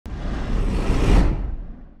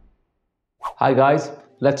Hi guys,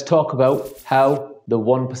 let's talk about how the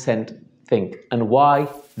 1% think and why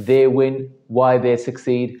they win, why they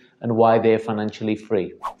succeed, and why they're financially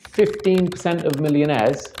free. 15% of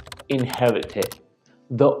millionaires inherit it.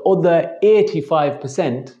 The other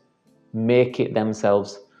 85% make it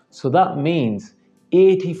themselves. So that means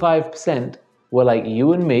 85% were like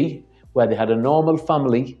you and me, where they had a normal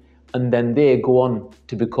family and then they go on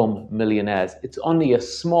to become millionaires. It's only a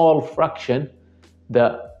small fraction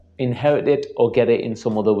that inherit it or get it in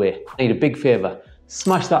some other way. I need a big favor.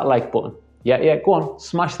 Smash that like button. Yeah, go on.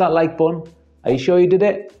 Smash that like button. Are you sure you did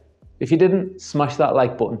it? If you didn't, smash that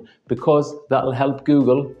like button because that'll help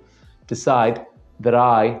Google decide that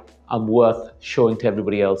I am worth showing to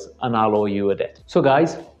everybody else and I'll owe you a debt. So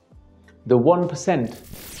guys, the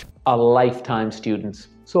 1% are lifetime students.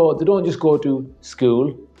 So they don't just go to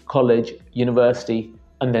school, college, university,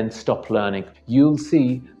 and then stop learning. You'll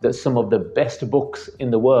see that some of the best books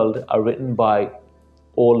in the world are written by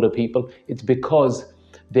older people. It's because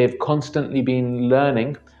they've constantly been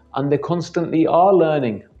learning and they constantly are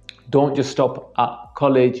learning. Don't just stop at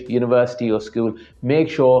college, university, or school. Make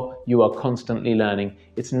sure you are constantly learning.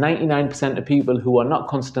 It's 99% of people who are not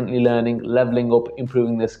constantly learning, leveling up,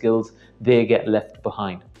 improving their skills, they get left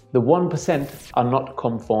behind. The 1% are not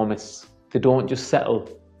conformists. They don't just settle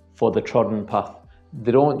for the trodden path.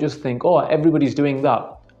 They don't just think, oh, everybody's doing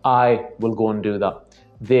that, I will go and do that.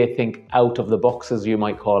 They think out of the box, as you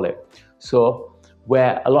might call it. So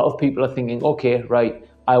where a lot of people are thinking, okay, right,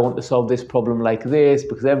 I want to solve this problem like this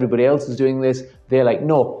because everybody else is doing this. They're like,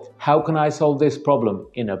 no, how can I solve this problem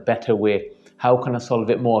in a better way? How can I solve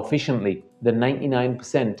it more efficiently? The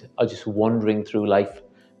 99% are just wandering through life.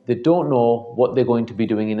 They don't know what they're going to be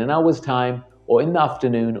doing in an hour's time or in the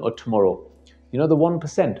afternoon or tomorrow. You know, the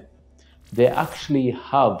 1%, they actually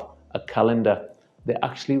have a calendar. They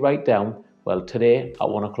actually write down, well, today at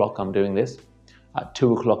 1 o'clock I'm doing this, at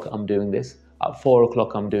 2 o'clock I'm doing this, at 4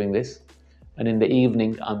 o'clock I'm doing this, and in the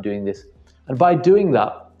evening I'm doing this. And by doing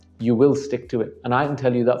that, you will stick to it. And I can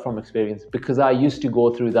tell you that from experience because I used to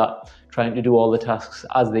go through that, trying to do all the tasks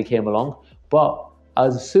as they came along. But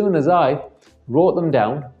as soon as I wrote them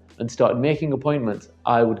down and started making appointments,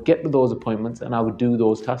 I would get to those appointments and I would do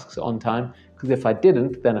those tasks on time. Because if I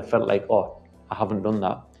didn't, then I felt like, oh, I haven't done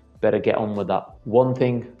that. Better get on with that. One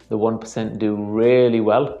thing the 1% do really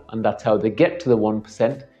well, and that's how they get to the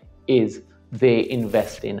 1%, is they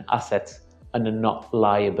invest in assets and not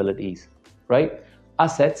liabilities, right?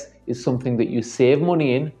 Assets is something that you save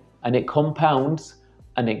money in and it compounds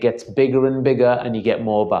and it gets bigger and bigger and you get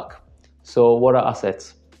more back. So what are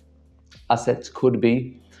assets? Assets could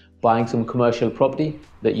be buying some commercial property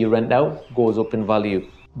that you rent out, goes up in value.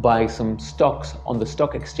 Buy some stocks on the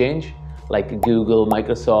stock exchange like Google,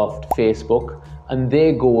 Microsoft, Facebook, and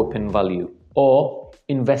they go up in value. Or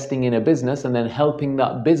investing in a business and then helping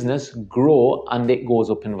that business grow and it goes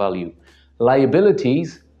up in value.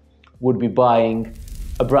 Liabilities would be buying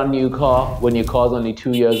a brand new car when your car's only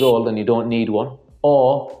 2 years old and you don't need one,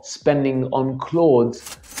 or spending on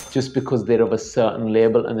clothes just because they're of a certain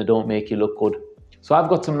label and they don't make you look good. So I've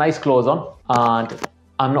got some nice clothes on and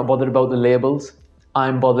I'm not bothered about the labels.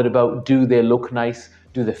 I'm bothered about, do they look nice?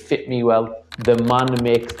 Do they fit me well? The man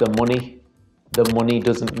makes the money. The money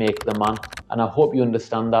doesn't make the man. And I hope you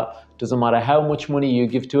understand that. Doesn't matter how much money you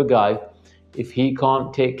give to a guy, if he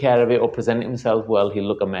can't take care of it or present himself well, he'll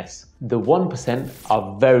look a mess. The 1%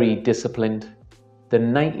 are very disciplined. The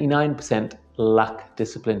 99% lack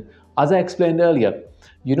discipline. As I explained earlier,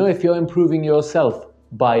 you know, if you're improving yourself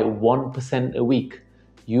by 1% a week,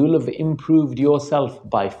 you'll have improved yourself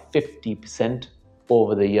by 50%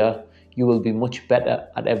 over the year. You will be much better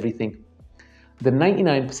at everything. The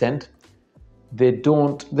 99%,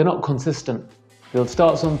 they're not consistent. They'll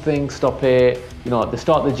start something, stop it. You know, they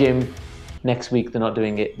start the gym, next week they're not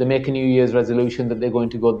doing it. They make a New Year's resolution that they're going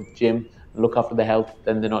to go to the gym, look after their health,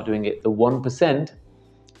 then they're not doing it. The 1%,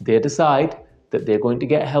 they decide that they're going to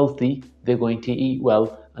get healthy, they're going to eat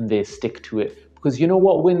well, and they stick to it. Because you know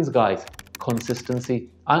what wins, guys? Consistency.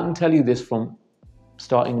 I can tell you this from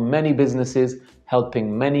starting many businesses,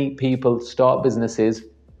 helping many people start businesses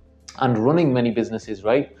and running many businesses,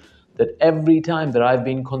 right? That every time that I've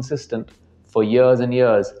been consistent for years and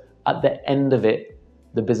years, at the end of it,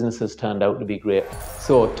 the business has turned out to be great.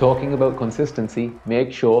 So talking about consistency,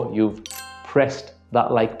 make sure you've pressed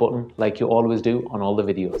that like button like you always do on all the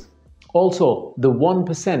videos. Also, the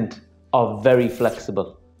 1% are very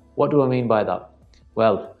flexible. What do I mean by that?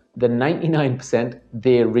 Well, the 99%,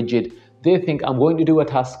 they're rigid. They think, I'm going to do a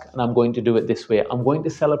task and I'm going to do it this way. I'm going to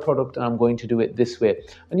sell a product and I'm going to do it this way.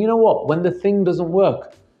 And you know what? When the thing doesn't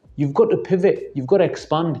work, you've got to pivot, you've got to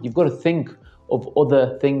expand, you've got to think, of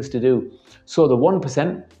other things to do. So the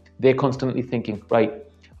 1%, they're constantly thinking, right,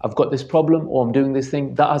 I've got this problem, or I'm doing this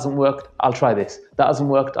thing, that hasn't worked, I'll try this. That hasn't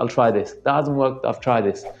worked, I'll try this. That hasn't worked, I'll try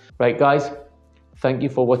this. Right, guys, thank you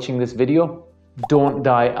for watching this video. Don't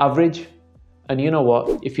die average. And you know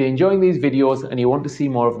what? If you're enjoying these videos and you want to see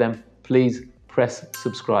more of them, please press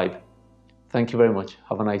subscribe. Thank you very much.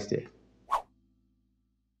 Have a nice day.